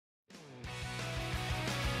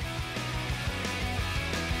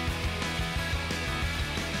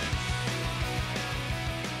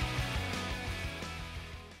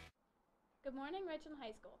morning, Richland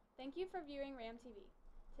High School. Thank you for viewing RAM TV.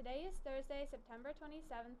 Today is Thursday, September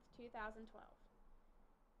 27th, 2012.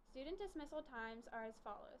 Student dismissal times are as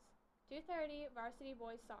follows. 2:30 Varsity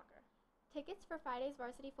Boys Soccer. Tickets for Friday's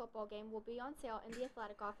varsity football game will be on sale in the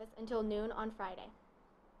athletic office until noon on Friday.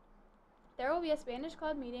 There will be a Spanish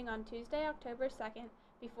Club meeting on Tuesday, October 2nd,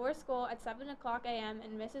 before school at 7 o'clock a.m.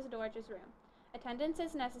 in Mrs. Dorch's room. Attendance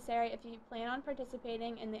is necessary if you plan on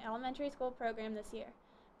participating in the elementary school program this year.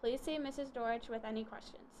 Please see Mrs. Dorch with any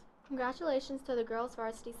questions. Congratulations to the girls'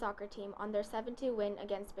 varsity soccer team on their 7-2 win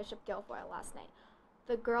against Bishop Guilfoyle last night.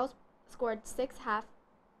 The girls scored 6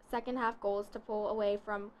 second-half goals to pull away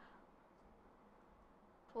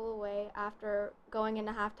after going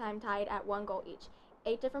into halftime tied at 1 goal each.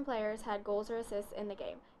 8 different players had goals or assists in the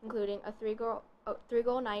game, including a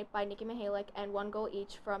three-goal night by Nikki Mihalik and 1 goal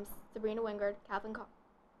each from Sabrina Wingard, Kathleen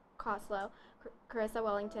Koslow, Carissa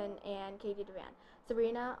Wellington, and Katie Devan.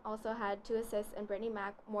 Sabrina also had 2 assists, and Brittany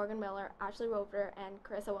Mack, Morgan Miller, Ashley Rover, and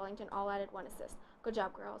Carissa Wellington all added 1 assist. Good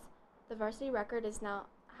job, girls. The varsity record has now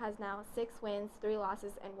 6 wins, 3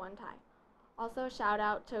 losses, and 1 tie. Also, a shout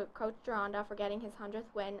out to Coach Duranda for getting his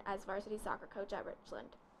 100th win as varsity soccer coach at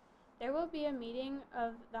Richland. There will be a meeting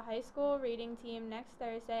of the high school reading team next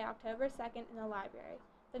Thursday, October 2nd in the library.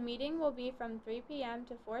 The meeting will be from 3 p.m.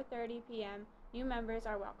 to 4:30 p.m. New members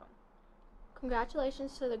are welcome.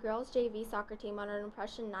 Congratulations to the girls' JV soccer team on an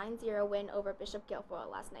impressive 9-0 win over Bishop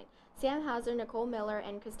Guilfoyle last night. Sam Hauser, Nicole Miller,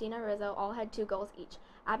 and Christina Rizzo all had 2 goals each.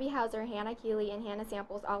 Abby Hauser, Hannah Keeley, and Hannah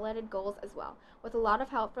Samples all added goals as well. With a lot of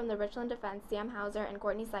help from the Richland defense, Sam Hauser and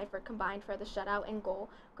Courtney Seifert combined for the shutout and goal.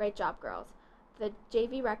 Great job, girls. The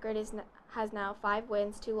JV record has now 5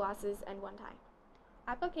 wins, 2 losses, and 1 tie.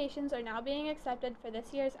 Applications are now being accepted for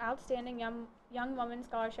this year's Outstanding Young Woman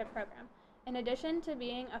Scholarship Program. In addition to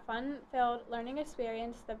being a fun-filled learning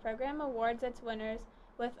experience, the program awards its winners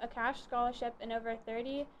with a cash scholarship and over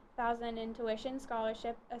 $30,000 in tuition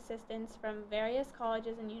scholarship assistance from various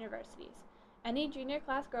colleges and universities. Any junior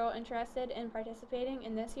class girl interested in participating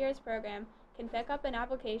in this year's program can pick up an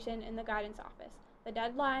application in the guidance office. The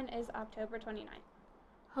deadline is October 29th.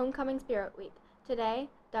 Homecoming Spirit Week. Today,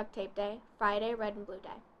 Duct Tape Day. Friday, Red and Blue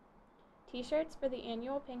Day. T-shirts for the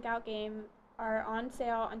annual Pink Out game are on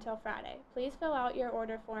sale until Friday. Please fill out your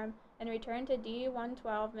order form and return to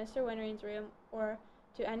D112 Mr. Wintering's room or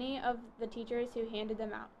to any of the teachers who handed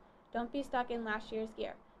them out. Don't be stuck in last year's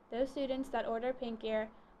gear. Those students that order pink gear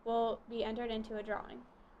will be entered into a drawing.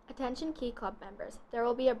 Attention Key Club members. There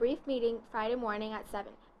will be a brief meeting Friday morning at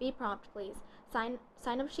 7. Be prompt, please.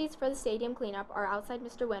 Sign-up sheets for the stadium cleanup are outside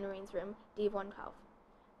Mr. Wintering's room, D112.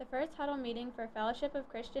 The first huddle meeting for Fellowship of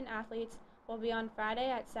Christian Athletes will be on Friday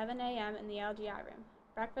at 7 a.m. in the LGI room.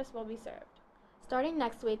 Breakfast will be served. Starting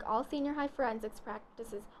next week, all senior high forensics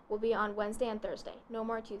practices will be on Wednesday and Thursday. No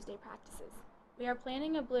more Tuesday practices. We are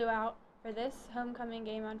planning a blue out for this homecoming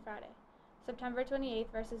game on Friday, September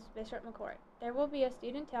 28th versus Bishop McCourt. There will be a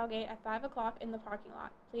student tailgate at 5 o'clock in the parking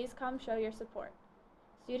lot. Please come show your support.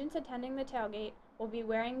 Students attending the tailgate will be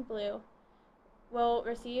wearing blue will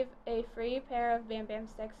receive a free pair of Bam Bam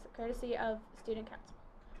sticks courtesy of Student Council.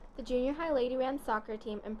 The junior high Lady Rams soccer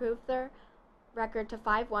team improved their record to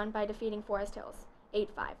 5-1 by defeating Forest Hills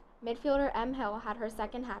 8-5. Midfielder M. Hill had her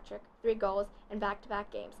second hat-trick, 3 goals, in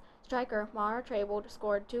back-to-back games. Striker Mara Traybold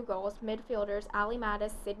scored 2 goals. Midfielders Allie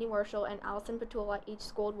Mattis, Sydney Worshel, and Allison Petula each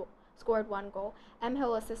scored 1 goal. M.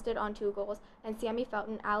 Hill assisted on 2 goals, and Sammy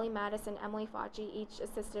Felton, Allie Mattis, and Emily Facci each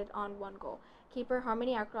assisted on 1 goal. Keeper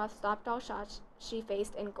Harmony Ackroft stopped all shots she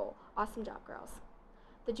faced in goal. Awesome job, girls.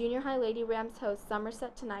 The junior high Lady Rams host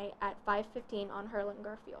Somerset tonight at 5:15 on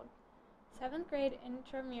Hurlinger Field. 7th grade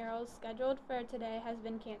intramurals scheduled for today has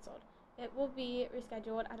been canceled. It will be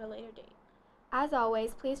rescheduled at a later date. As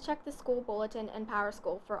always, please check the school bulletin and Power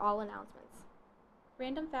School for all announcements.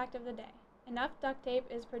 Random fact of the day. Enough duct tape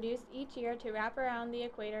is produced each year to wrap around the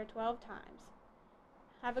equator 12 times.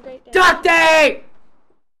 Have a great day. Duct tape!